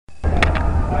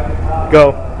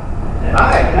Go.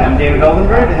 Hi, I'm David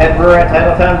Oldenburg, the head brewer at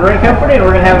Titletown Brewing Company, and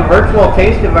we're going to have a virtual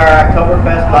taste of our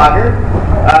Oktoberfest lager.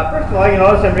 First of all, you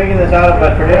notice I'm drinking this out of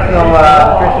a traditional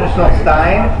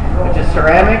stein, which is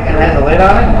ceramic and has a lid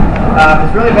on it.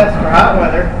 It's really best for hot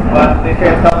weather, but they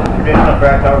figured it's something traditional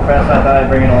for Oktoberfest, so I thought I'd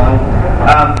bring it along.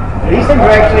 These things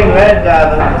were actually invented,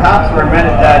 the tops were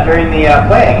invented during the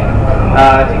plague,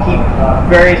 to keep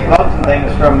various bugs and things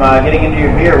from getting into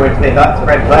your beer, which they thought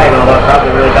spread plague, although it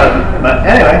probably really doesn't. But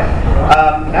anyway,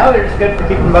 now they're just good for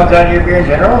keeping bugs out of your beer in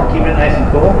general, keeping it nice and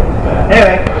cool.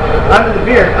 Anyway, onto the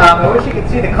beer. I wish you could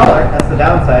see the color. That's the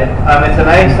downside. It's a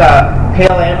nice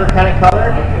pale amber kind of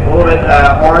color, a little bit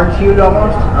orange hued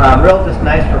almost. Real just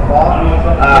nice for fall.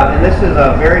 And this is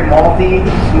a very malty,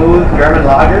 smooth German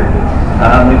lager.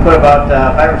 We put about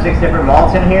 5 or 6 different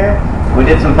malts in here. We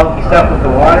did some funky stuff with the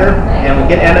water, and we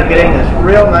end up getting this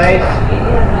real nice.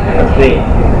 Let's see.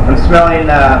 I'm smelling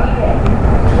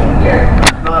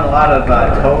a lot of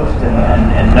toast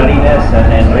and nuttiness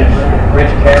and rich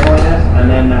carameliness,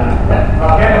 and then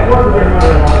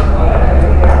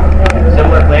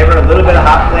similar flavor, a little bit of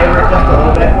hot flavor, just a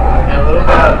little bit, and a little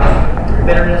bit of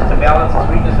bitterness to balance the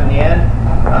sweetness in the end.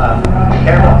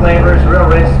 Caramel flavors, real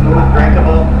rich, smooth,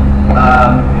 drinkable,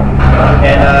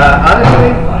 and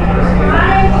honestly,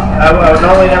 I would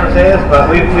normally never say this, but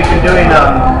we've been doing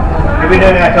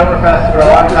Oktoberfest for a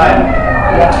long time,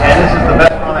 and this is the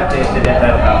best one I've tasted at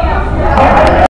Titletown.